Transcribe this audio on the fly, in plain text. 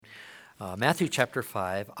Matthew chapter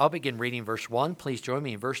 5. I'll begin reading verse 1. Please join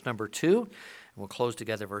me in verse number 2, and we'll close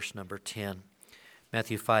together verse number 10.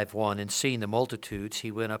 Matthew 5:1. And seeing the multitudes,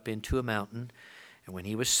 he went up into a mountain, and when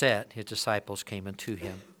he was set, his disciples came unto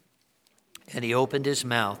him. And he opened his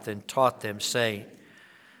mouth and taught them, saying,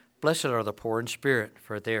 Blessed are the poor in spirit,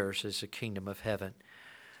 for theirs is the kingdom of heaven.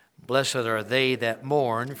 Blessed are they that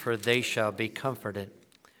mourn, for they shall be comforted.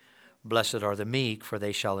 Blessed are the meek, for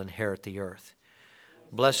they shall inherit the earth.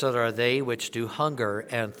 Blessed are they which do hunger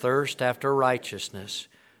and thirst after righteousness,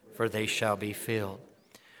 for they shall be filled.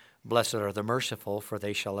 Blessed are the merciful, for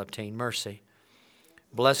they shall obtain mercy.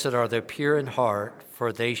 Blessed are the pure in heart,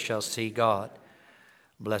 for they shall see God.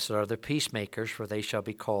 Blessed are the peacemakers, for they shall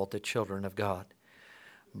be called the children of God.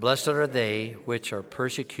 Blessed are they which are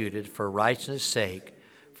persecuted for righteousness' sake,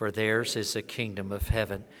 for theirs is the kingdom of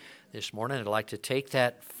heaven. This morning I'd like to take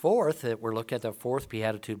that fourth, that we're looking at the fourth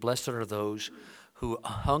beatitude. Blessed are those who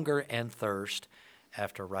hunger and thirst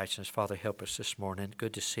after righteousness. Father, help us this morning.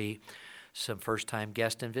 Good to see some first-time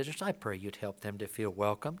guests and visitors. I pray you'd help them to feel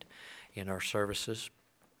welcomed in our services.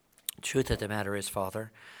 Truth of the matter is,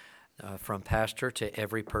 Father, from pastor to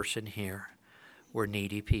every person here, we're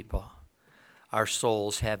needy people. Our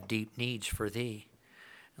souls have deep needs for Thee.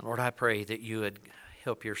 And Lord, I pray that you would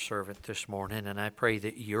help your servant this morning, and I pray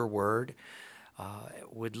that your word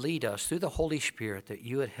would lead us through the Holy Spirit, that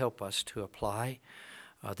you would help us to apply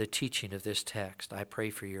the teaching of this text. I pray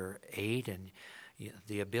for your aid and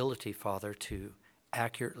the ability, Father, to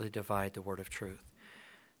accurately divide the word of truth.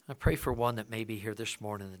 I pray for one that may be here this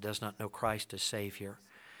morning that does not know Christ as Savior.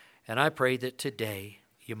 And I pray that today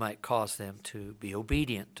you might cause them to be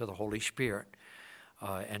obedient to the Holy Spirit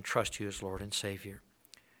and trust you as Lord and Savior.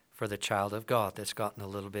 For the child of God that's gotten a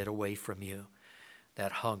little bit away from you,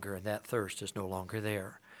 that hunger and that thirst is no longer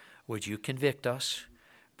there. Would you convict us,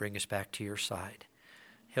 bring us back to your side?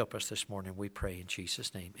 Help us this morning, we pray in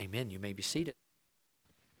Jesus' name. Amen. You may be seated.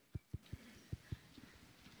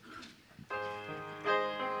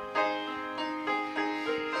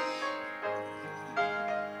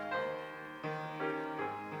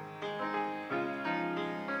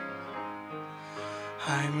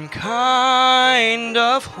 I'm kind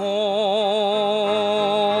of homesick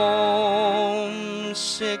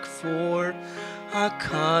for a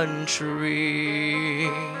country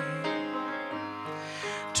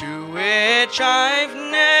to which I've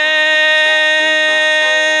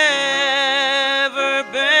never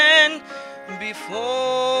been before.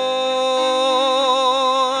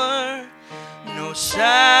 No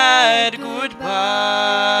sad goodbyes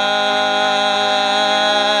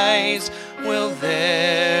will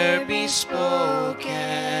there be spoken,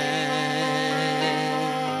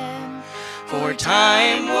 for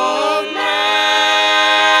time won't matter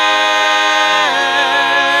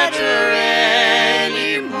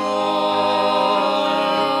anymore.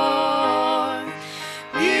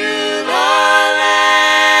 Beulah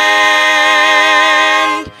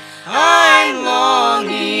land, I'm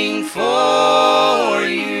longing for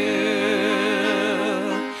you,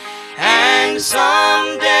 and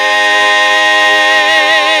someday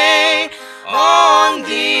on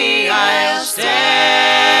thee I'll stand.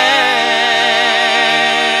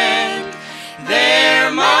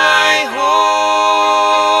 There my home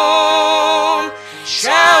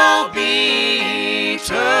shall be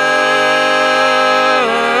eternal.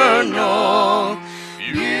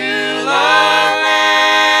 Beulah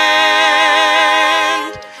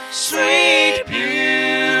land, sweet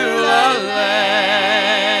Beulah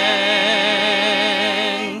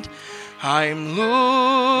land. I'm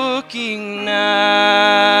looking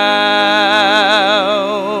now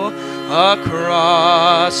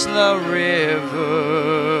across the river,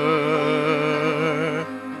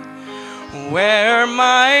 where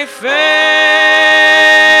my faith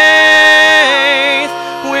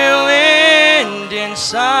will end in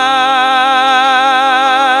sight.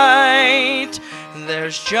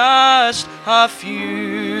 There's just a few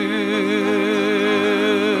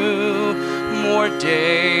more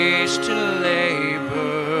days to labor,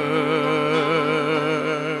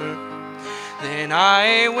 then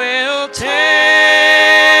I will take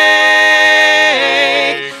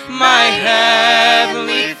my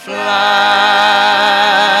heavenly flight.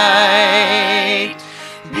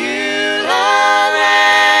 Beulah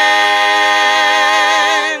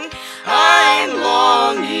land, I'm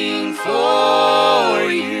longing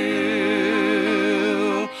for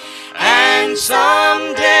you, and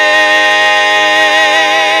someday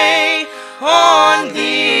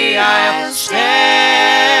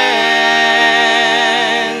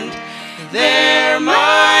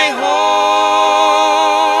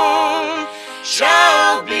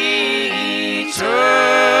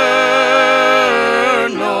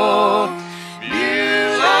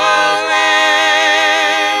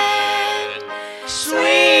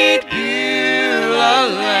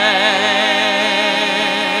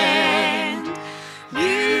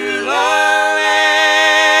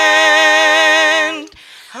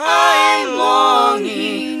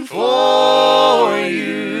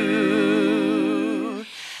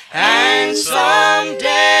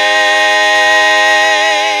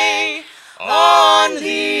on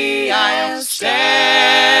thee I'll stand.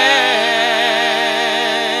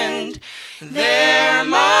 There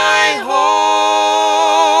my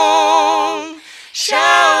home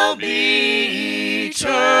shall be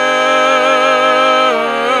eternal.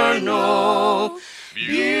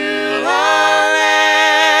 Beulah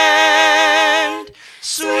land,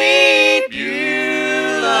 sweet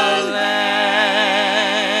Beulah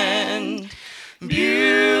land.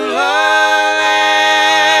 Beulah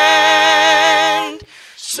land,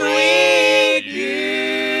 sweet Beulah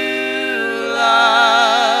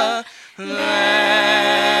land.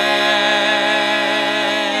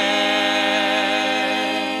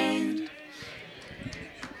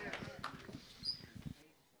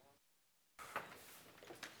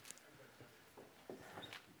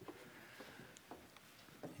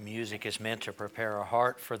 Music is meant to prepare our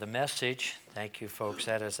heart for the message. Thank you, folks.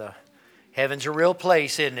 Heaven's a real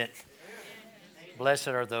place, isn't it? Blessed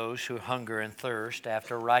are those who hunger and thirst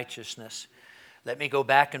after righteousness. Let me go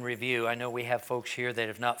back and review. I know we have folks here that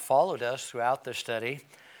have not followed us throughout the study.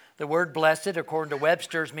 The word blessed, according to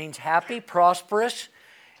Webster's, means happy, prosperous,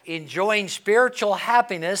 enjoying spiritual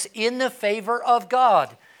happiness in the favor of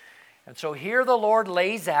God. And so here the Lord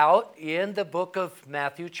lays out in the book of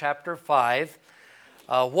Matthew chapter 5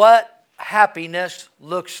 what happiness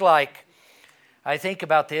looks like. I think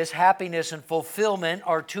about this. Happiness and fulfillment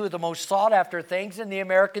are two of the most sought after things in the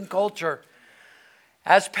American culture.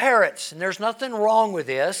 As parents, and there's nothing wrong with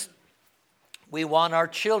this, we want our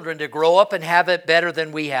children to grow up and have it better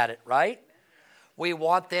than we had it, right? We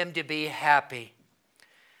want them to be happy.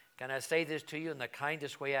 Can I say this to you in the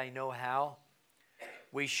kindest way I know how?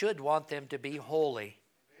 We should want them to be holy.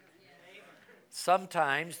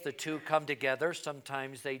 Sometimes the two come together,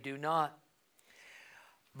 sometimes they do not.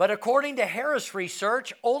 But according to Harris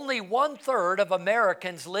Research, only 1/3 of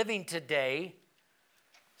Americans living today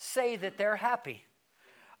say that they're happy.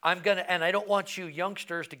 And I don't want you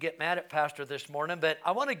youngsters to get mad at Pastor this morning, but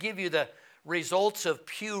I want to give you the results of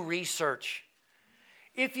Pew Research.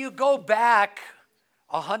 If you go back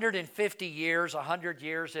 150 years, 100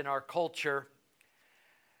 years in our culture,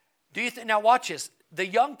 now watch this. The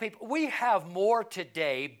young people, we have more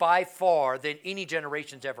today by far than any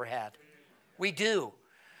generation's ever had. We do.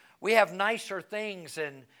 We have nicer things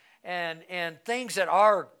and things that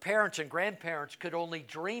our parents and grandparents could only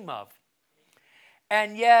dream of.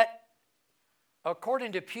 And yet,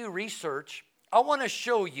 according to Pew Research, I want to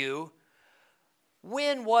show you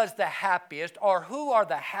when was the happiest, or who are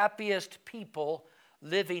the happiest people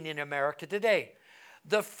living in America today.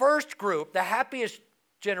 The first group, the happiest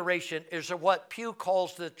generation, is what Pew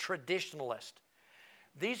calls the traditionalist.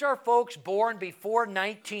 These are folks born before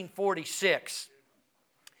 1946.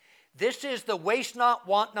 This is the waste not,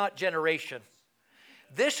 want not generation.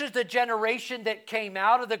 This is the generation that came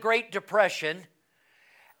out of the Great Depression,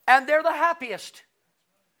 and they're the happiest.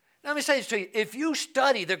 Now, let me say this to you. If you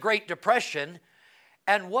study the Great Depression,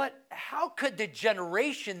 how could the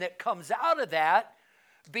generation that comes out of that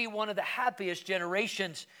be one of the happiest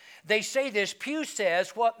generations? They say this. Pew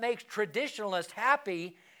says what makes traditionalists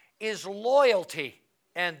happy is loyalty,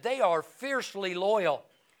 and they are fiercely loyal.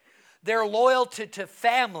 They're loyal to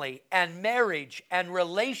family and marriage and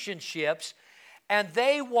relationships, and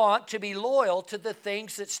they want to be loyal to the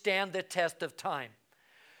things that stand the test of time.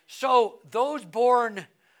 So those born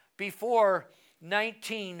before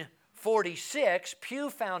 1946, Pew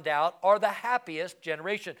found out, are the happiest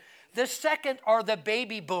generation. The second are the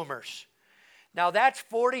baby boomers. Now that's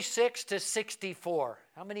 46 to 64.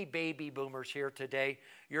 How many baby boomers here today?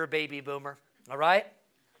 You're a baby boomer, all right?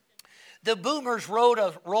 The boomers rode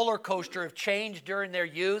a roller coaster of change during their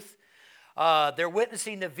youth. They're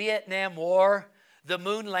witnessing the Vietnam War, the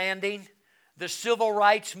moon landing, the civil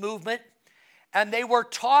rights movement, and they were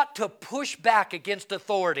taught to push back against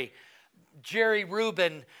authority. Jerry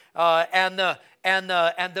Rubin and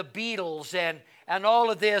the Beatles and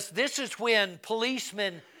all of this. This is when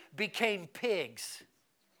policemen became pigs.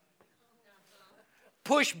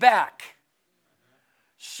 Push back.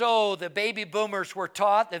 So the baby boomers were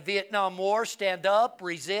taught the Vietnam War, stand up,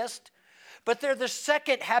 resist. But they're the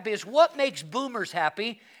second happiest. What makes boomers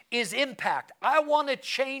happy is impact. I want to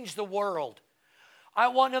change the world. I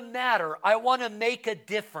want to matter. I want to make a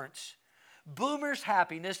difference. Boomers'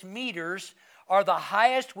 happiness meters are the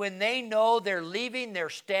highest when they know they're leaving their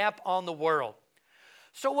stamp on the world.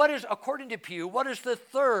 So according to Pew, what is the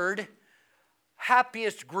third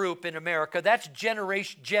happiest group in America? That's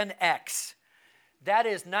Gen X. That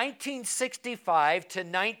is 1965 to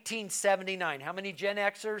 1979. How many Gen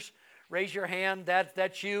Xers? Raise your hand.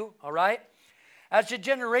 That's you, all right? As a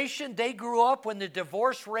generation, they grew up when the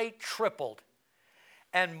divorce rate tripled.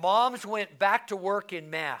 and moms went back to work in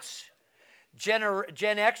mass. Gen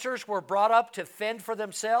Xers were brought up to fend for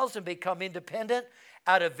themselves and become independent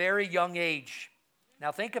at a very young age.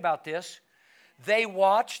 Now think about this. They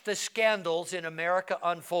watched the scandals in America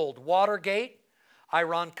unfold. Watergate,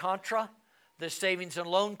 Iran-Contra, the savings and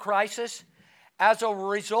loan crisis. As a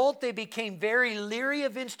result, they became very leery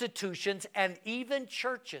of institutions and even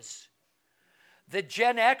churches. The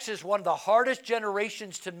Gen X is one of the hardest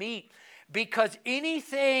generations to meet because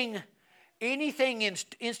anything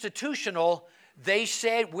institutional, they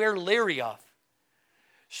said we're leery of.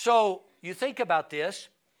 So you think about this.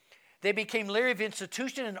 They became leery of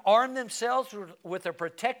institution and armed themselves with a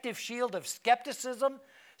protective shield of skepticism,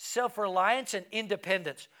 self-reliance, and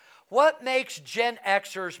independence. What makes Gen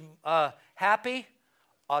Xers happy?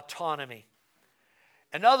 Autonomy.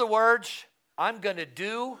 In other words, I'm going to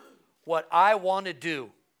do what I want to do.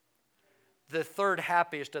 The third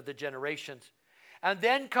happiest of the generations. And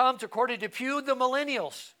then comes, according to Pew, the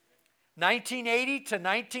millennials. 1980 to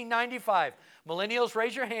 1995. Millennials,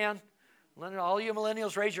 raise your hand. All you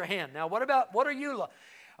millennials, raise your hand. Now, what are you?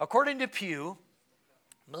 According to Pew,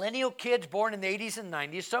 millennial kids born in the 80s and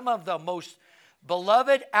 90s, some of the most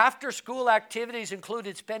beloved after-school activities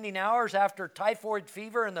included spending hours after typhoid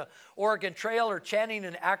fever in the Oregon Trail or chanting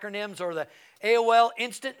in acronyms or the AOL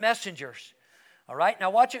instant messengers. All right, now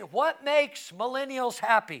watch it. What makes millennials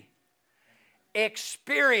happy?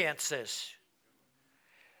 Experiences.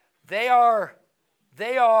 They want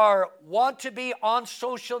to be on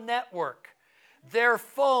social network. Their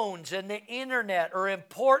phones and the internet are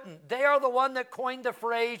important. They are the one that coined the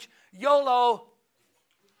phrase YOLO.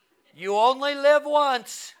 You only live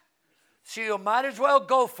once, so you might as well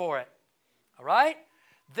go for it. All right?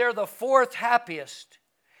 They're the fourth happiest.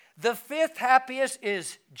 The fifth happiest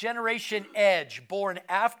is Generation Edge, born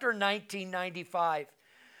after 1995.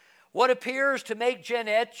 What appears to make Gen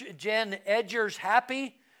Edgers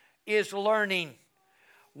happy is learning.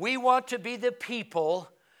 We want to be the people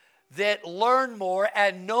that learn more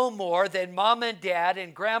and know more than mom and dad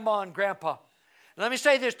and grandma and grandpa. Let me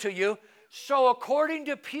say this to you. So according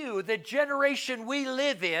to Pew, the generation we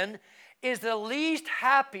live in is the least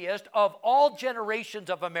happiest of all generations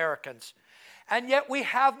of Americans. And yet we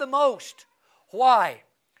have the most. Why?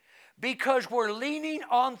 Because we're leaning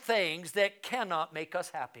on things that cannot make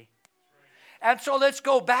us happy. And so let's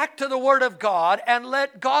go back to the Word of God and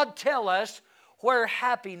let God tell us where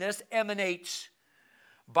happiness emanates.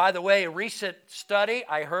 By the way, a recent study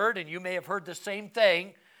I heard, and you may have heard the same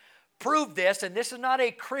thing, proved this, and this is not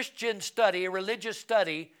a Christian study, a religious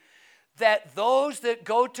study, that those that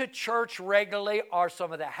go to church regularly are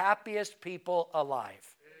some of the happiest people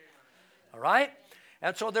alive. All right?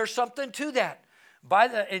 And so there's something to that.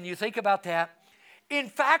 And you think about that. In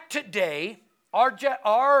fact, today,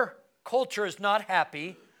 our culture is not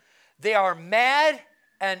happy. They are mad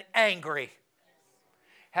and angry.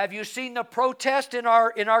 Have you seen the protest in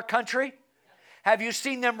our country? Have you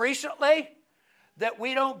seen them recently? That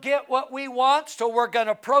we don't get what we want, so we're going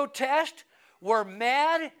to protest. We're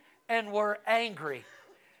mad and we're angry.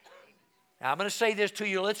 Now, I'm going to say this to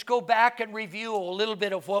you. Let's go back and review a little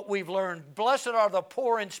bit of what we've learned. Blessed are the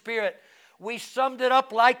poor in spirit. We summed it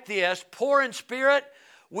up like this. Poor in spirit,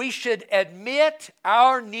 we should admit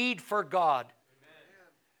our need for God.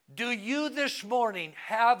 Amen. Do you this morning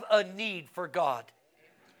have a need for God?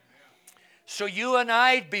 So you and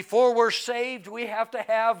I, before we're saved, we have to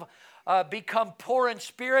have become poor in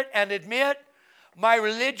spirit and admit my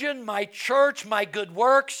religion, my church, my good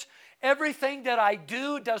works, everything that I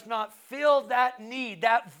do does not fill that need,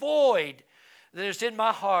 that void that is in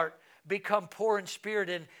my heart. Become poor in spirit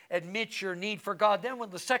and admit your need for God. Then when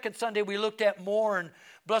the second Sunday we looked at mourn,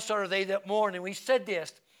 blessed are they that mourn, and we said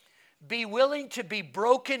this, be willing to be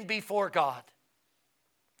broken before God.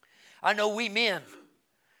 I know we men,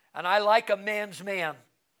 and I like a man's man.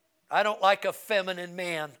 I don't like a feminine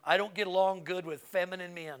man. I don't get along good with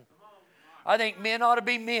feminine men. I think men ought to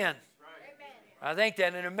be men. I think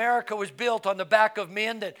that in America was built on the back of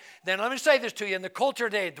men. Then let me say this to you. In the culture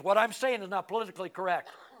today, what I'm saying is not politically correct.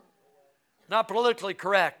 Not politically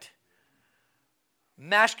correct.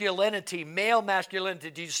 Masculinity, male masculinity.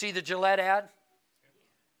 Did you see the Gillette ad?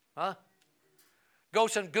 Huh? Go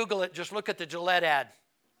and Google it. Just look at the Gillette ad.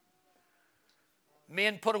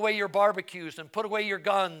 Men, put away your barbecues and put away your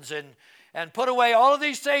guns and put away all of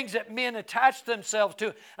these things that men attach themselves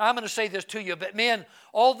to. I'm going to say this to you, but men,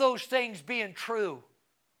 all those things being true,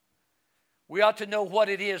 we ought to know what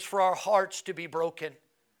it is for our hearts to be broken.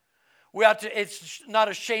 It's not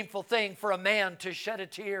a shameful thing for a man to shed a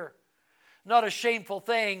tear. Not a shameful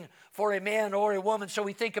thing for a man or a woman. So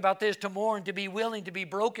we think about this, to mourn, to be willing to be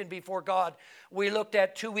broken before God. We looked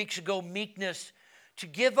at 2 weeks ago, meekness, to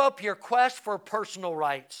give up your quest for personal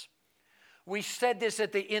rights. We said this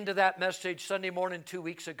at the end of that message Sunday morning 2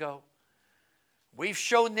 weeks ago. We've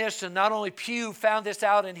shown this, and not only Pew found this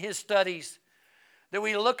out in his studies, that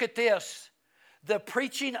we look at this. The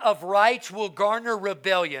preaching of rights will garner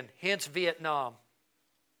rebellion, hence Vietnam.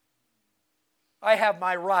 I have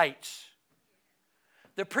my rights.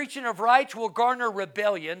 The preaching of rights will garner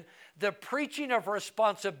rebellion. The preaching of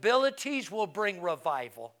responsibilities will bring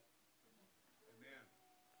revival. Amen.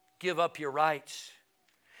 Give up your rights.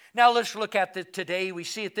 Now let's look at it today. We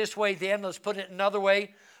see it this way then. Let's put it another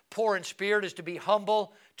way. Poor in spirit is to be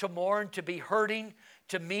humble, to mourn, to be hurting.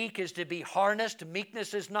 To meek is to be harnessed.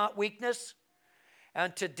 Meekness is not weakness.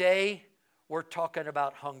 And today we're talking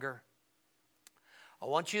about hunger. I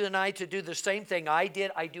want you and I to do the same thing I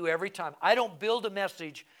do every time. I don't build a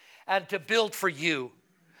message and to build for you.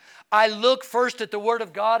 I look first at the Word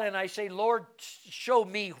of God and I say, Lord, show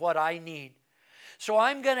me what I need. So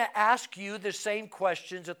I'm going to ask you the same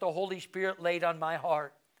questions that the Holy Spirit laid on my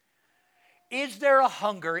heart. Is there a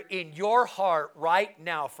hunger in your heart right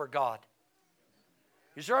now for God?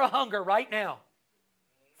 Is there a hunger right now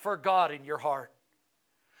for God in your heart?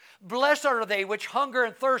 Blessed are they which hunger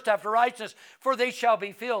and thirst after righteousness, for they shall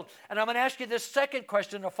be filled. And I'm going to ask you this second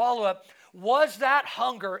question to follow up. Was that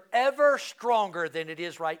hunger ever stronger than it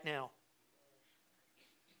is right now?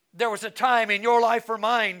 There was a time in your life or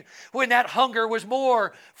mine when that hunger was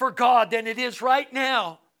more for God than it is right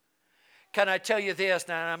now. Can I tell you this?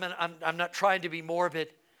 Now, I'm not trying to be morbid.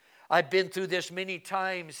 I've been through this many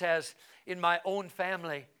times as in my own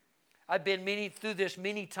family. I've been through this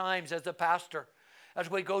many times as a pastor, as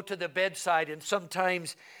we go to the bedside and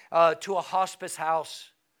sometimes to a hospice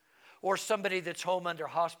house or somebody that's home under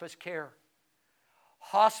hospice care.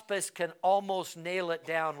 Hospice can almost nail it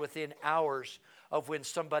down within hours of when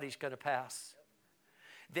somebody's going to pass.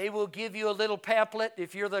 They will give you a little pamphlet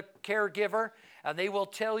if you're the caregiver, and they will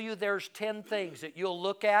tell you there's 10 things that you'll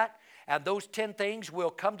look at, and those 10 things will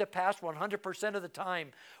come to pass 100% of the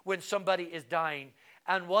time when somebody is dying.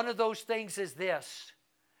 And one of those things is this: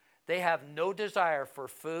 they have no desire for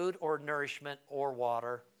food or nourishment or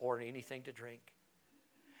water or anything to drink.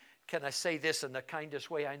 Can I say this in the kindest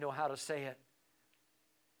way I know how to say it?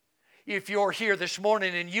 If you're here this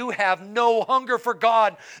morning and you have no hunger for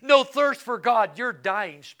God, no thirst for God, you're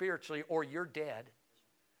dying spiritually or you're dead.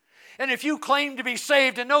 And if you claim to be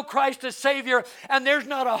saved and know Christ as Savior, and there's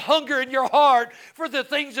not a hunger in your heart for the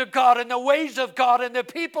things of God and the ways of God and the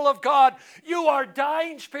people of God, you are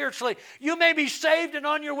dying spiritually. You may be saved and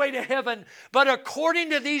on your way to heaven, but according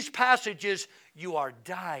to these passages, you are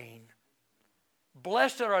dying.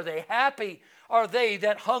 Blessed are they, happy are they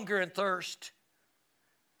that hunger and thirst.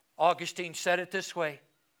 Augustine said it this way: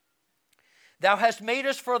 Thou hast made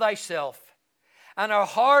us for thyself, and our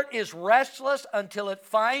heart is restless until it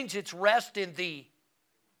finds its rest in thee.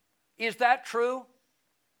 Is that true?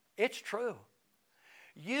 It's true.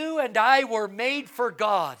 You and I were made for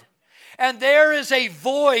God. And there is a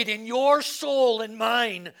void in your soul and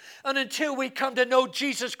mine. And until we come to know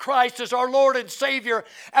Jesus Christ as our Lord and Savior,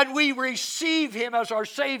 and we receive Him as our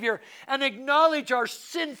Savior, and acknowledge our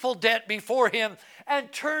sinful debt before Him,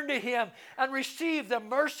 and turn to Him, and receive the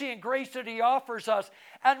mercy and grace that He offers us,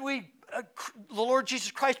 and the Lord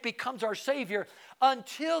Jesus Christ becomes our Savior,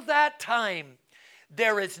 until that time,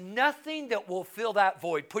 there is nothing that will fill that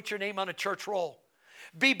void. Put your name on a church roll.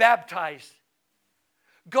 Be baptized.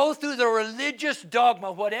 Go through the religious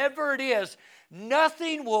dogma, whatever it is,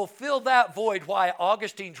 nothing will fill that void. Why?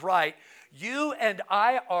 Augustine's right. You and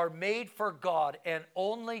I are made for God, and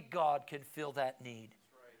only God can fill that need.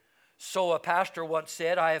 So a pastor once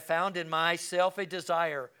said, I have found in myself a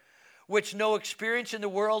desire which no experience in the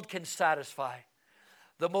world can satisfy.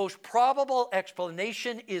 The most probable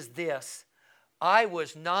explanation is this: I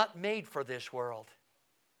was not made for this world,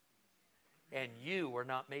 and you were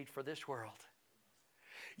not made for this world.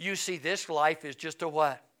 You see, this life is just a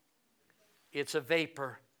what? It's a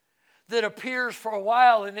vapor that appears for a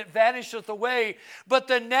while and it vanisheth away. But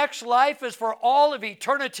the next life is for all of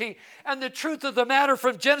eternity. And the truth of the matter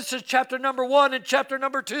from Genesis chapter number 1 and chapter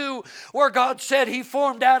number 2, where God said He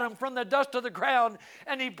formed Adam from the dust of the ground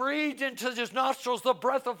and He breathed into his nostrils the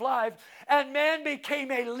breath of life, and man became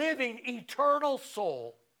a living, eternal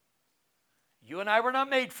soul. You and I were not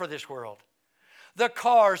made for this world. The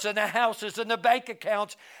cars and the houses and the bank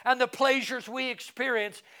accounts and the pleasures we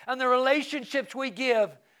experience and the relationships we give,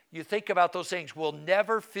 you think about those things, will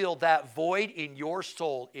never fill that void in your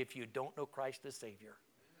soul if you don't know Christ as Savior.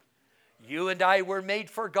 You and I were made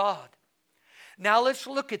for God. Now let's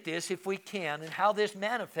look at this if we can and how this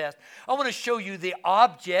manifests. I want to show you the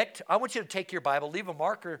object. I want you to take your Bible, leave a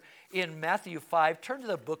marker in Matthew 5. Turn to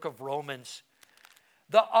the book of Romans.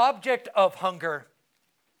 The object of hunger.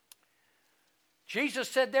 Jesus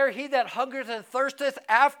said there, he that hungereth and thirsteth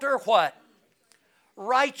after what?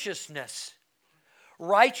 Righteousness.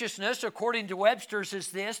 Righteousness, according to Webster's, is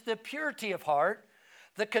this: the purity of heart,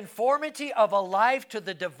 the conformity of a life to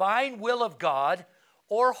the divine will of God,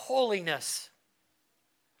 or holiness.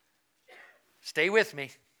 Stay with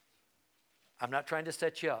me. I'm not trying to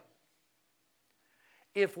set you up.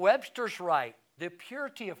 If Webster's right, the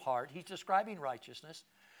purity of heart, he's describing righteousness,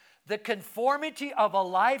 the conformity of a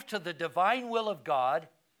life to the divine will of God,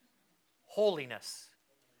 holiness.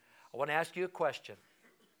 I want to ask you a question.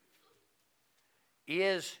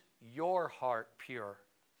 Is your heart pure?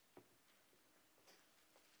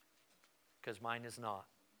 Because mine is not.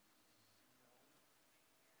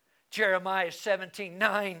 Jeremiah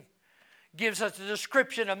 17:9 gives us a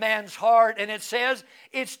description of man's heart, and it says,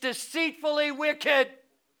 it's deceitfully wicked.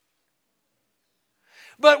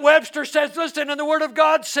 But Webster says, listen, and the Word of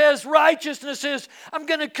God says righteousness is, I'm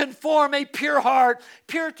going to conform a pure heart,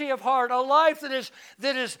 purity of heart, a life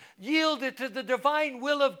that is yielded to the divine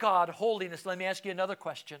will of God, holiness. Let me ask you another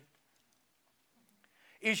question.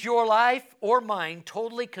 Is your life or mine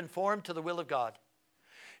totally conformed to the will of God?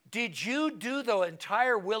 Did you do the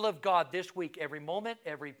entire will of God this week, every moment,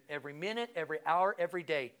 every minute, every hour, every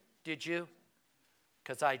day? Did you?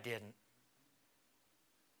 Because I didn't.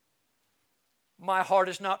 My heart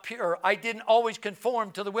is not pure. I didn't always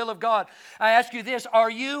conform to the will of God. I ask you this, are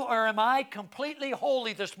you or am I completely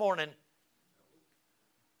holy this morning?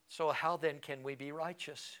 So how then can we be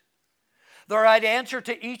righteous? The right answer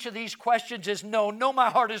to each of these questions is no. No, my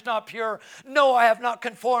heart is not pure. No, I have not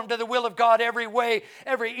conformed to the will of God every way,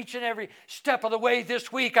 each and every step of the way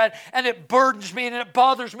this week. And it burdens me and it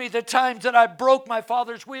bothers me the times that I broke my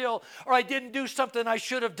Father's will or I didn't do something I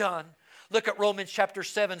should have done. Look at Romans chapter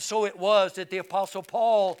 7. So it was that the Apostle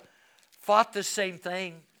Paul fought the same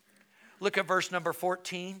thing. Look at verse number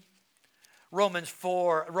 14. Romans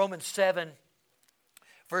 7,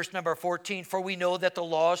 verse number 14. For we know that the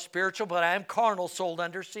law is spiritual, but I am carnal, sold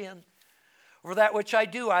under sin. For that which I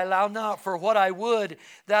do, I allow not. For what I would,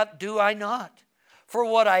 that do I not. For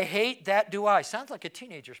what I hate, that do I. Sounds like a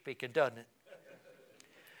teenager speaking, doesn't it?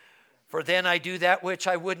 For then I do that which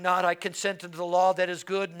I would not. I consent unto the law that is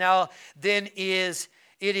good. Now then it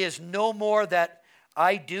is no more that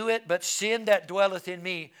I do it, but sin that dwelleth in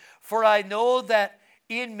me. For I know that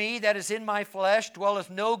in me, that is in my flesh, dwelleth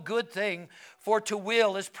no good thing. For to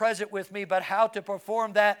will is present with me, but how to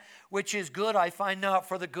perform that which is good I find not.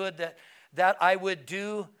 For the good that I would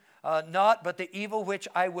do not, but the evil which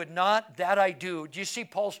I would not, that I do. Do you see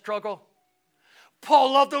Paul's struggle?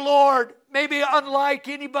 Paul loved the Lord. Maybe unlike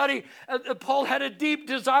anybody, Paul had a deep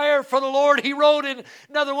desire for the Lord. He wrote in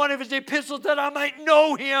another one of his epistles that I might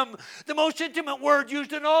know him. The most intimate word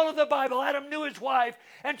used in all of the Bible. Adam knew his wife,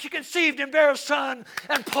 and she conceived and bare a son.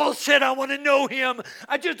 And Paul said, I want to know him.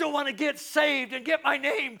 I just don't want to get saved and get my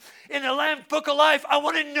name in the Lamb's Book of Life. I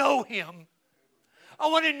want to know him. I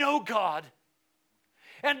want to know God.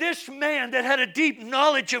 And this man that had a deep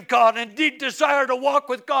knowledge of God and deep desire to walk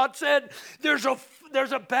with God said, there's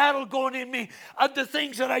a battle going in me. The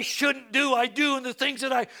things that I shouldn't do, I do. And the things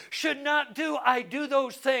that I should not do, I do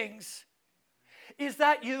those things. Is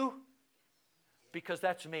that you? Because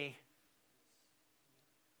that's me.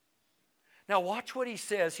 Now watch what he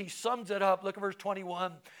says. He sums it up. Look at verse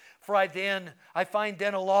 21. For I find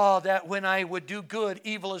then a law that when I would do good,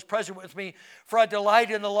 evil is present with me. For I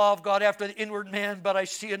delight in the law of God after the inward man, but I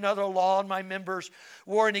see another law in my members,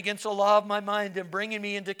 warring against the law of my mind and bringing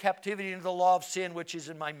me into captivity into the law of sin which is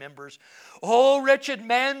in my members. O wretched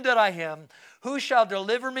man that I am, who shall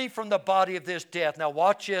deliver me from the body of this death? Now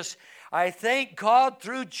watch this. I thank God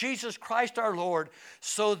through Jesus Christ our Lord.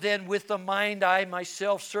 So then with the mind I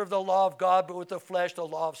myself serve the law of God, but with the flesh the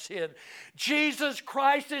law of sin. Jesus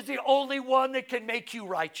Christ is the only one that can make you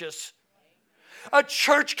righteous. A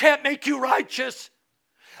church can't make you righteous.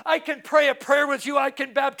 I can pray a prayer with you. I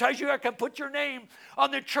can baptize you. I can put your name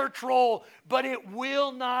on the church roll. But it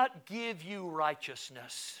will not give you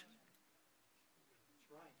righteousness.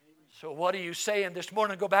 So what are you saying this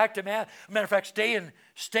morning? Go back to matter of fact,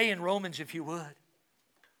 stay in Romans if you would.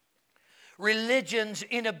 Religion's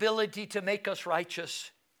inability to make us righteous.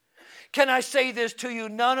 Can I say this to you?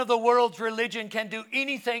 None of the world's religion can do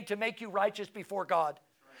anything to make you righteous before God.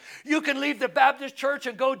 You can leave the Baptist church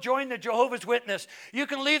and go join the Jehovah's Witness. You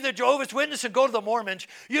can leave the Jehovah's Witness and go to the Mormons.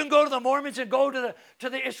 You can go to the Mormons and go to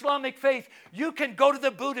the Islamic faith. You can go to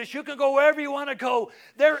the Buddhists. You can go wherever you want to go.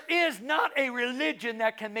 There is not a religion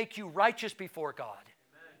that can make you righteous before God.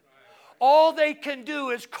 All they can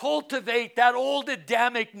do is cultivate that old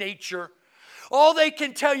Adamic nature. All they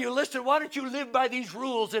can tell you, listen, why don't you live by these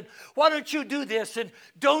rules? And why don't you do this? And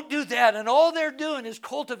don't do that. And all they're doing is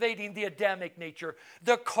cultivating the Adamic nature,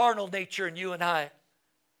 the carnal nature in you and I.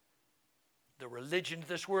 The religion of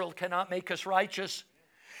this world cannot make us righteous.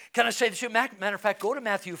 Can I say this? Matter of fact, go to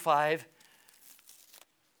Matthew 5.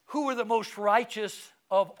 Who were the most righteous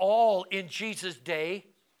of all in Jesus' day?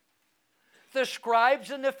 The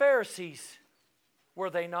scribes and the Pharisees. Were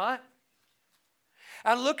they not?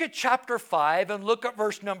 And look at chapter 5 and look at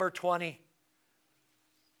verse number 20.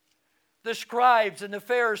 The scribes and the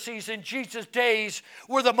Pharisees in Jesus' days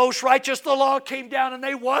were the most righteous. The law came down and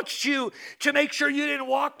they watched you to make sure you didn't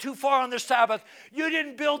walk too far on the Sabbath. You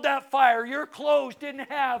didn't build that fire. Your clothes didn't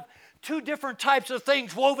have two different types of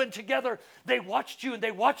things woven together. They watched you and they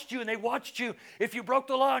watched you and they watched you. If you broke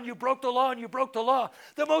the law and you broke the law and you broke the law.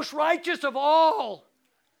 The most righteous of all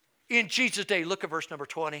in Jesus' day. Look at verse number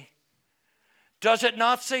 20. Does it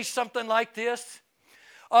not say something like this?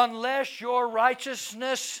 Unless your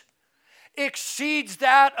righteousness exceeds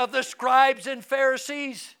that of the scribes and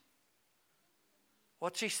Pharisees.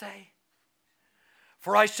 What's he say?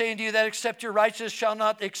 For I say unto you that except your righteousness shall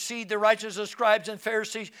not exceed the righteousness of scribes and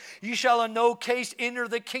Pharisees, you shall in no case enter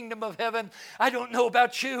the kingdom of heaven. I don't know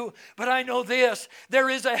about you, but I know this. There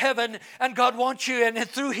is a heaven, and God wants you, and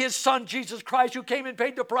through His Son, Jesus Christ, who came and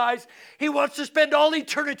paid the price, He wants to spend all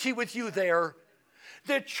eternity with you there.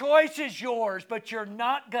 The choice is yours, but you're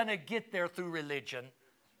not going to get there through religion.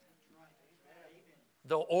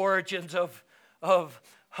 The origins of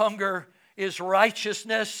hunger is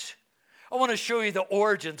righteousness. I want to show you the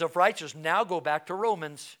origins of righteousness. Now go back to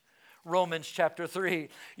Romans chapter 3.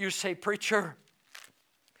 You say, preacher,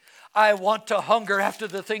 I want to hunger after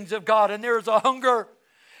the things of God, and there is a hunger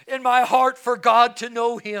in my heart for God to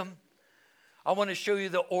know Him. I want to show you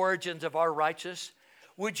the origins of our righteousness.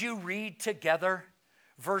 Would you read together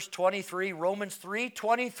verse 23, Romans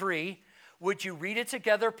 3:23. Would you read it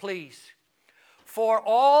together, please? For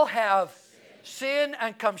all have sinned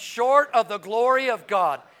and come short of the glory of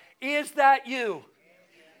God. Is that you?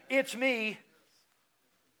 It's me.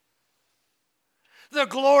 The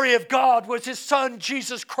glory of God was His Son,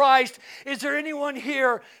 Jesus Christ. Is there anyone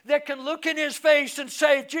here that can look in His face and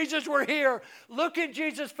say, if Jesus were here, look in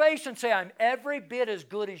Jesus' face and say, I'm every bit as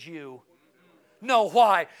good as you? No,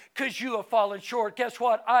 why? Because you have fallen short. Guess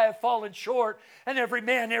what? I have fallen short. And every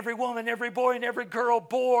man, every woman, every boy, and every girl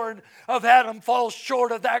born of Adam falls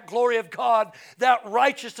short of that glory of God, that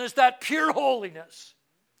righteousness, that pure holiness.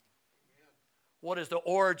 What is the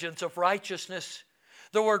origins of righteousness?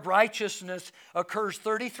 The word righteousness occurs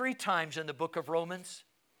 33 times in the book of Romans.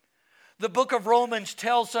 The book of Romans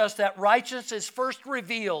tells us that righteousness is first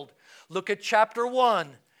revealed. Look at chapter 1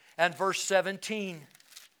 and verse 17.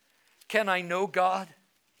 Can I know God?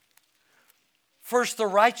 First, the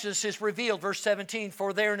righteousness is revealed. Verse 17,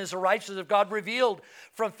 for therein is the righteousness of God revealed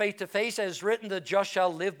from faith to faith, as is written, the just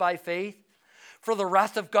shall live by faith. For the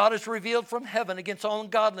wrath of God is revealed from heaven against all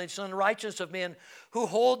ungodliness and unrighteousness of men who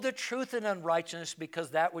hold the truth in unrighteousness, because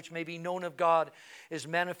that which may be known of God is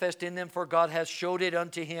manifest in them, for God has showed it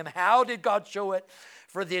unto him. How did God show it?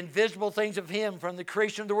 For the invisible things of Him from the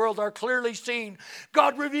creation of the world are clearly seen.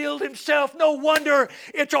 God revealed Himself. No wonder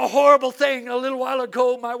it's a horrible thing. A little while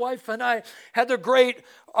ago, my wife and I had the great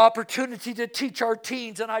opportunity to teach our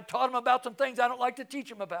teens, and I taught them about some things I don't like to teach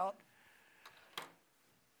them about.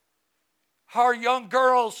 Our young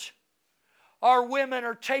girls, our women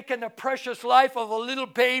are taking the precious life of a little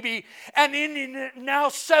baby, and in now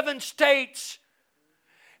 7 states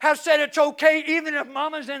have said it's okay, even if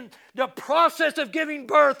mama's in the process of giving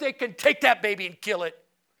birth, they can take that baby and kill it.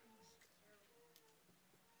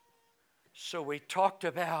 So we talked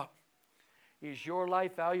about, is your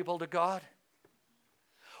life valuable to God?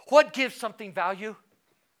 What gives something value?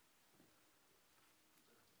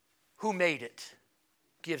 Who made it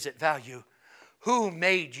gives it value. Who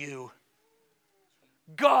made you?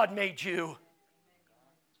 God made you.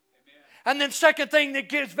 And then second thing that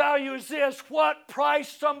gives value is this: what price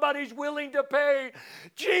somebody's willing to pay.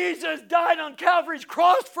 Jesus died on Calvary's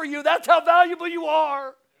cross for you. That's how valuable you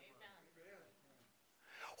are.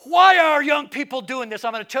 Why are young people doing this?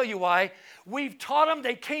 I'm going to tell you why. We've taught them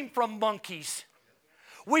they came from monkeys.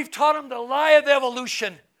 We've taught them the lie of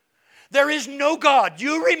evolution. There is no God.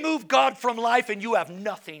 You remove God from life and you have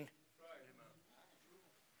nothing.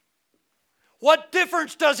 What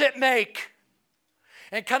difference does it make?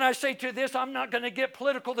 And can I say to you this, I'm not going to get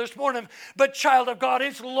political this morning, but child of God,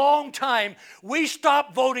 it's a long time. We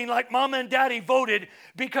stopped voting like Mama and Daddy voted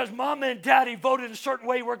because Mama and Daddy voted a certain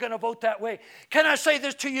way, we're going to vote that way. Can I say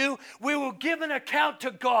this to you? We will give an account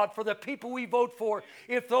to God for the people we vote for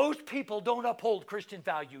if those people don't uphold Christian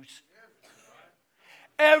values.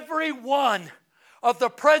 Every one of the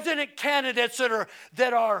president candidates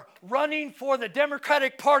that are running for the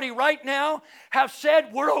Democratic Party right now have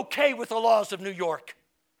said we're okay with the laws of New York.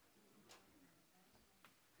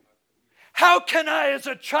 How can I, as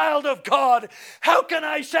a child of God, how can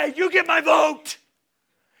I say, you get my vote?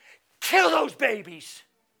 Kill those babies.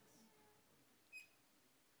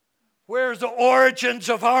 Where's the origins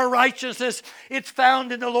of our righteousness? It's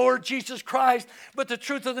found in the Lord Jesus Christ. But the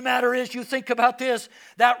truth of the matter is, you think about this,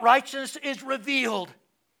 that righteousness is revealed.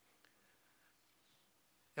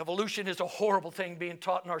 Evolution is a horrible thing being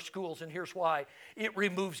taught in our schools, and here's why. It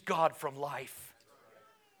removes God from life.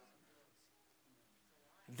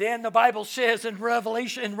 Then the Bible says in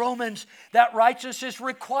Revelation, in Romans, that righteousness is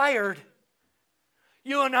required.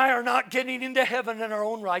 You and I are not getting into heaven in our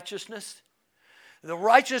own righteousness. The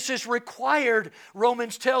righteousness is required,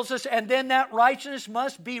 Romans tells us, and then that righteousness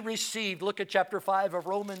must be received. Look at chapter 5 of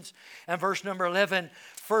Romans and verse number 11.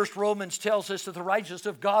 First, Romans tells us that the righteousness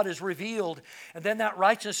of God is revealed, and then that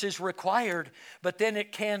righteousness is required, but then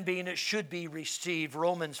it can be and it should be received.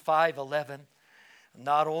 Romans 5:11.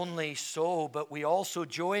 Not only so, but we also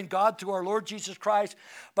joy in God through our Lord Jesus Christ,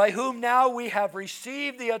 by whom now we have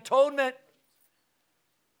received the atonement.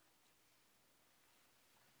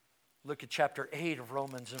 Look at chapter 8 of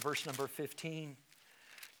Romans and verse number 15.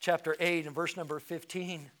 Chapter 8 and verse number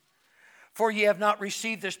 15. For ye have not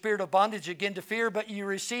received the spirit of bondage again to fear, but ye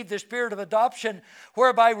received the spirit of adoption,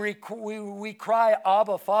 whereby we cry,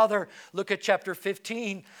 Abba, Father. Look at chapter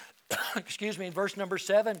 15. Excuse me, in verse number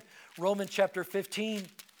 7. Romans chapter 15.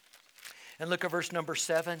 And look at verse number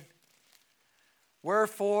 7.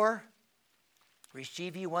 Wherefore,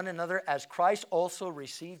 receive ye one another as Christ also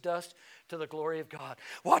received us to the glory of God.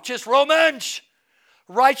 Watch this, Romans.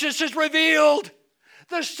 Righteousness is revealed.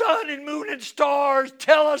 The sun and moon and stars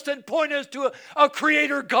tell us and point us to a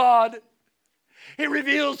creator God. He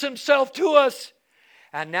reveals himself to us.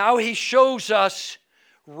 And now he shows us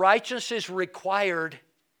righteousness is required.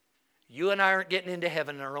 You and I aren't getting into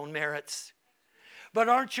heaven in our own merits. But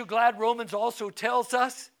aren't you glad Romans also tells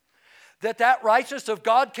us that righteousness of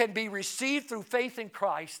God can be received through faith in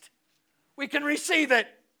Christ? We can receive it.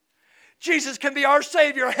 Jesus can be our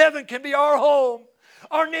Savior. Heaven can be our home.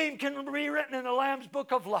 Our name can be written in the Lamb's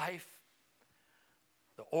book of life.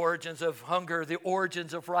 The origins of hunger, the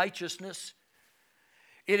origins of righteousness.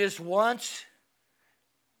 It is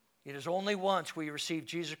only once we receive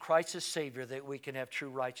Jesus Christ as Savior that we can have true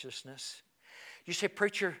righteousness. You say,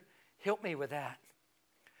 preacher, help me with that.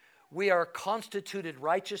 We are constituted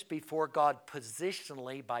righteous before God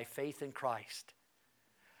positionally by faith in Christ.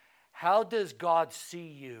 How does God see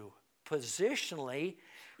you? Positionally,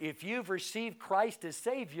 if you've received Christ as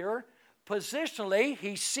Savior, positionally,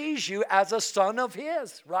 He sees you as a son of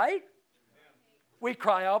His, right? We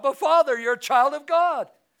cry out, Abba, Father, you're a child of God.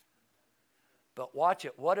 But watch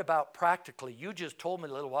it. What about practically? You just told me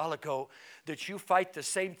a little while ago that you fight the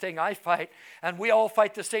same thing I fight, and we all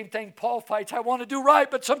fight the same thing Paul fights. I want to do right,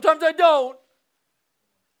 but sometimes I don't.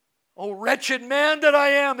 Oh, wretched man that I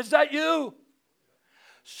am. Is that you?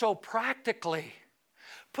 So practically,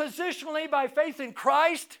 positionally, by faith in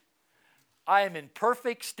Christ, I am in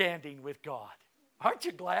perfect standing with God. Aren't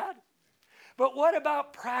you glad? But what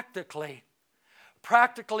about practically?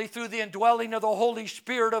 Practically, through the indwelling of the Holy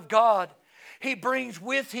Spirit of God, He brings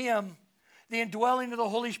with Him, the indwelling of the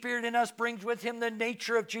Holy Spirit in us brings with Him the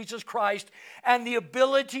nature of Jesus Christ and the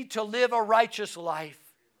ability to live a righteous life.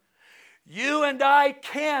 You and I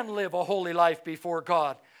can live a holy life before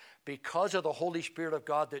God because of the Holy Spirit of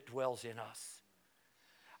God that dwells in us.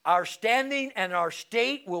 Our standing and our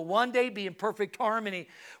state will one day be in perfect harmony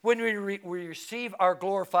when we receive our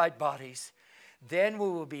glorified bodies. Then we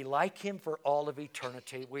will be like Him for all of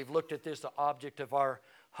eternity. We've looked at this, the object of our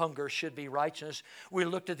hunger should be righteousness. We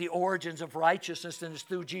looked at the origins of righteousness, and it's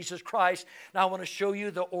through Jesus Christ. Now I want to show you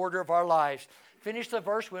the order of our lives. Finish the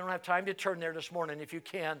verse. We don't have time to turn there this morning. If you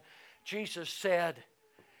can, Jesus said,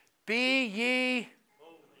 be ye,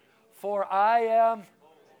 for I am.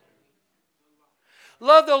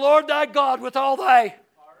 Love the Lord thy God with all thy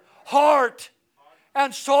heart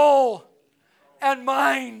and soul and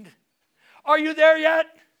mind. Are you there yet?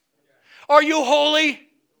 Are you holy?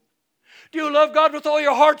 Do you love God with all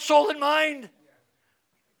your heart, soul, and mind?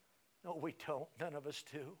 No, we don't. None of us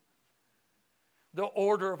do. the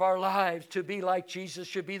order of our lives. To be like Jesus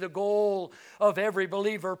should be the goal of every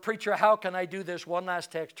believer. Preacher, how can I do this? One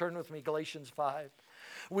last text. Turn with me, Galatians 5.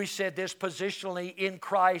 We said this: positionally in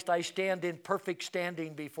Christ I stand in perfect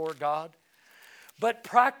standing before God. But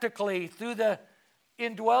practically, through the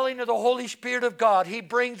indwelling of the Holy Spirit of God, He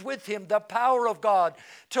brings with Him the power of God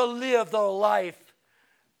to live the life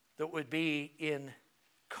that would be in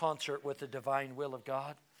concert with the divine will of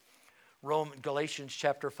God. Galatians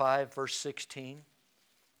chapter 5, verse 16.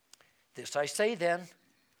 This I say then,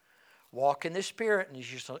 walk in the Spirit, and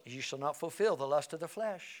you shall not fulfill the lust of the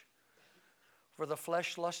flesh. For the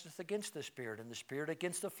flesh lusteth against the Spirit, and the Spirit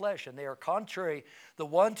against the flesh, and they are contrary the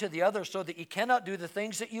one to the other, so that ye cannot do the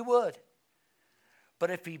things that you would. But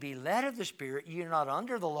if ye be led of the Spirit, ye are not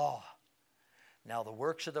under the law. Now the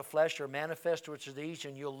works of the flesh are manifest, which are these,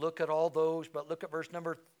 and you'll look at all those, but look at verse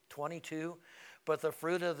number 22. But the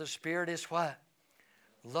fruit of the Spirit is what?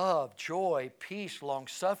 Love, joy, peace,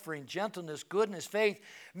 long-suffering, gentleness, goodness, faith,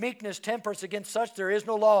 meekness, temperance. Against such there is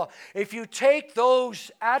no law. If you take those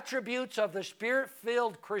attributes of the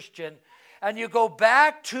Spirit-filled Christian and you go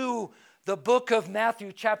back to the book of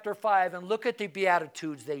Matthew chapter 5 and look at the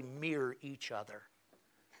Beatitudes, they mirror each other.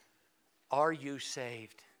 Are you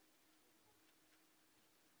saved?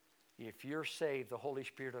 If you're saved, the Holy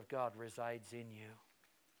Spirit of God resides in you.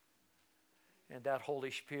 And that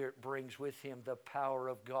Holy Spirit brings with Him the power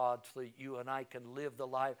of God so that you and I can live the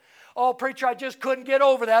life. Oh, preacher, I just couldn't get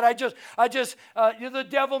over that. The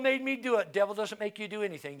devil made me do it. Devil doesn't make you do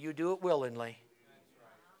anything. You do it willingly.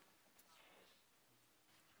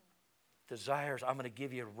 Desires, I'm going to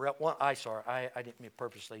give you one. I didn't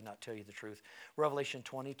purposely not tell you the truth. Revelation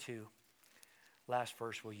 22, last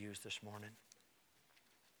verse we'll use this morning.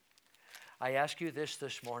 I ask you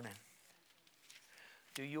this morning.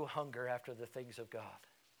 Do you hunger after the things of God?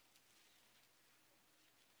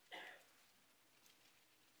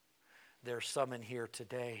 There's some in here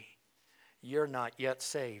today. You're not yet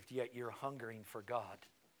saved, yet you're hungering for God.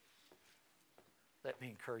 Let me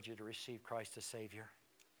encourage you to receive Christ as Savior.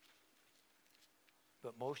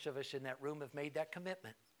 But most of us in that room have made that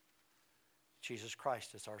commitment. Jesus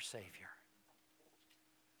Christ is our Savior.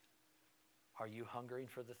 Are you hungering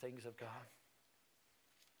for the things of God?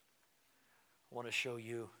 I want to show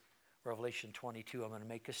you Revelation 22. I'm going to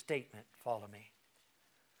make a statement. Follow me.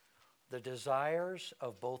 The desires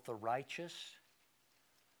of both the righteous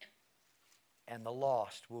and the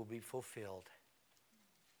lost will be fulfilled.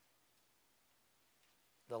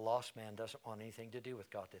 The lost man doesn't want anything to do with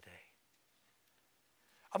God today.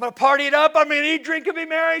 I'm going to party it up. I'm going to eat, drink, and be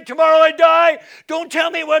merry. Tomorrow I die. Don't tell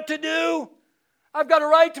me what to do. I've got a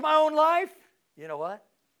right to my own life. You know what?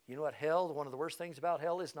 You know what hell, one of the worst things about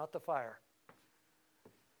hell is not the fire.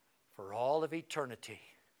 For all of eternity,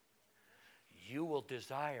 you will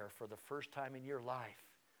desire for the first time in your life,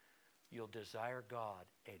 you'll desire God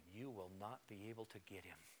and you will not be able to get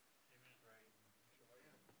Him.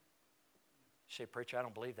 Say, preacher, I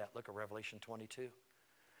don't believe that. Look at Revelation 22.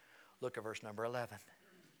 Look at verse number 11.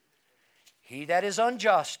 He that is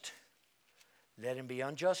unjust, let him be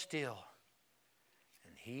unjust still.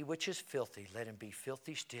 And he which is filthy, let him be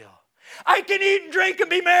filthy still. I can eat and drink and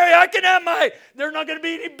be merry. I can have there's not going to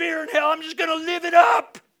be any beer in hell. I'm just going to live it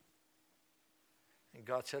up. And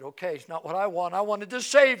God said, okay, it's not what I want. I wanted to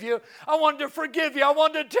save you. I wanted to forgive you. I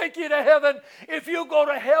wanted to take you to heaven. If you go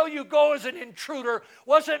to hell, you go as an intruder.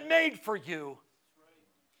 Wasn't made for you.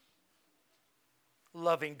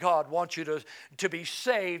 Loving God wants you to be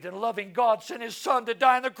saved, and loving God sent His Son to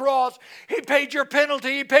die on the cross. He paid your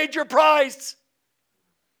penalty. He paid your price.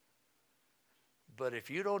 But if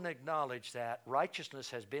you don't acknowledge that,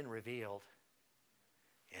 righteousness has been revealed,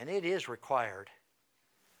 and it is required.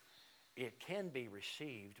 It can be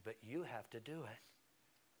received, but you have to do it.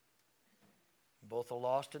 Both the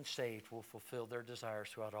lost and saved will fulfill their desires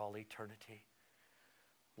throughout all eternity.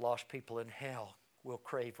 Lost people in hell will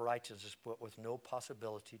crave righteousness, but with no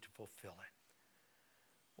possibility to fulfill it.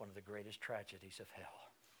 One of the greatest tragedies of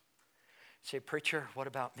hell. Say, preacher, what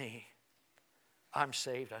about me? I'm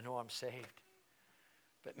saved. I know I'm saved.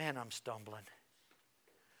 But man, I'm stumbling.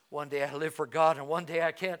 One day I live for God and one day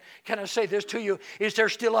I can't. Can I say this to you? Is there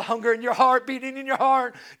still a hunger in your heart, beating in your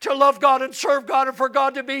heart, to love God and serve God and for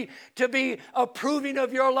God to be approving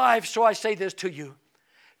of your life? So I say this to you.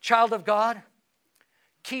 Child of God,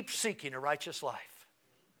 keep seeking a righteous life.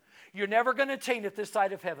 You're never going to attain it this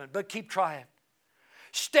side of heaven, but keep trying.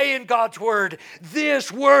 Stay in God's Word.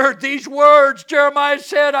 These words, Jeremiah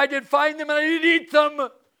said, I did find them and I did eat them.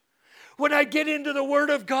 When I get into the Word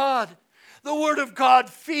of God, The Word of God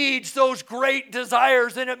feeds those great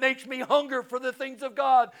desires, and it makes me hunger for the things of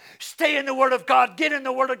God. Stay in the Word of God. Get in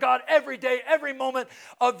the Word of God every day, every moment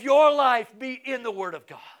of your life. Be in the Word of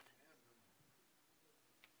God.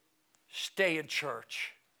 Stay in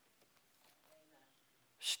church.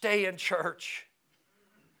 Stay in church.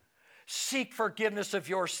 Seek forgiveness of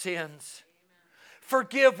your sins.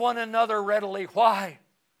 Forgive one another readily. Why?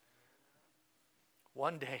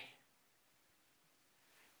 One day,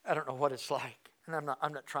 I don't know what it's like. And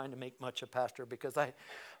I'm not trying to make much of pastor because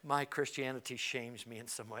my Christianity shames me in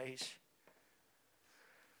some ways.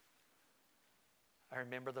 I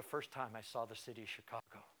remember the first time I saw the city of Chicago.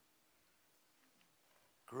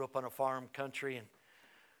 Grew up on a farm country and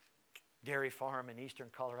dairy farm in eastern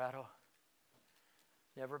Colorado.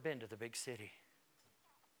 Never been to the big city.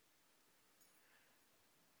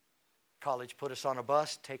 College put us on a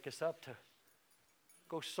bus, take us up to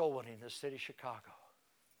go soul winning in the city of Chicago.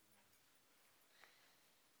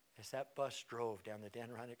 As that bus drove down the Dan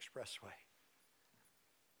Ryan Expressway,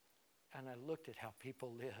 and I looked at how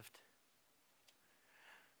people lived,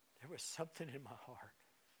 there was something in my heart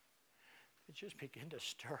that just began to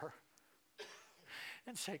stir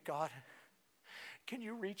and say, God, can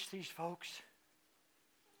you reach these folks?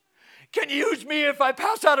 Can you use me if I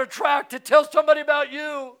pass out a tract to tell somebody about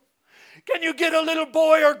you? Can you get a little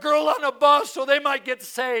boy or girl on a bus so they might get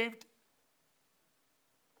saved?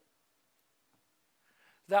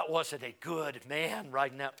 That wasn't a good man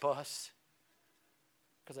riding that bus.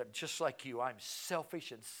 Because I'm just like you. I'm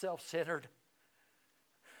selfish and self-centered.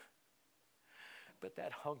 But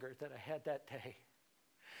that hunger that I had that day,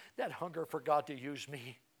 that hunger for God to use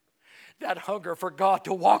me, that hunger for God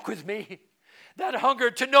to walk with me, that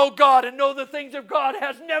hunger to know God and know the things of God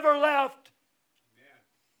has never left.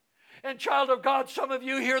 And child of God, some of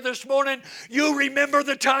you here this morning, you remember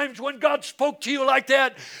the times when God spoke to you like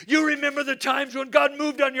that. You remember the times when God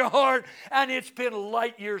moved on your heart, and it's been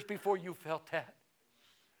light years before you felt that.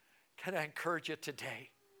 Can I encourage you today?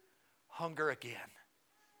 Hunger again.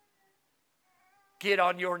 Get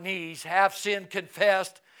on your knees, have sin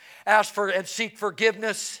confessed, ask for and seek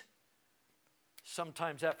forgiveness.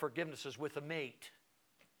 Sometimes that forgiveness is with a mate.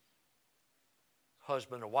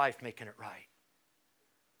 Husband or wife making it right.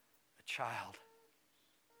 A child,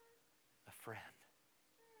 a friend.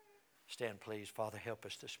 Stand, please. Father, help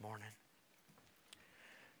us this morning.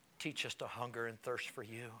 Teach us to hunger and thirst for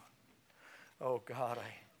you. Oh, God,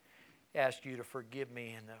 I ask you to forgive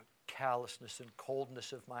me in the callousness and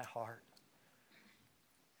coldness of my heart.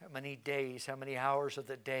 How many days, how many hours of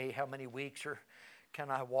the day, how many weeks can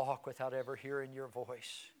I walk without ever hearing your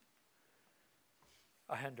voice?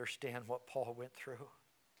 I understand what Paul went through.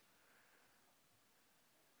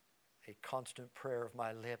 A constant prayer of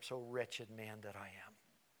my lips, oh wretched man that I am.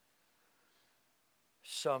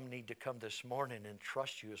 Some need to come this morning and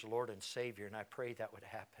trust you as Lord and Savior, and I pray that would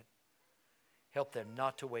happen. Help them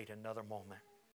not to wait another moment.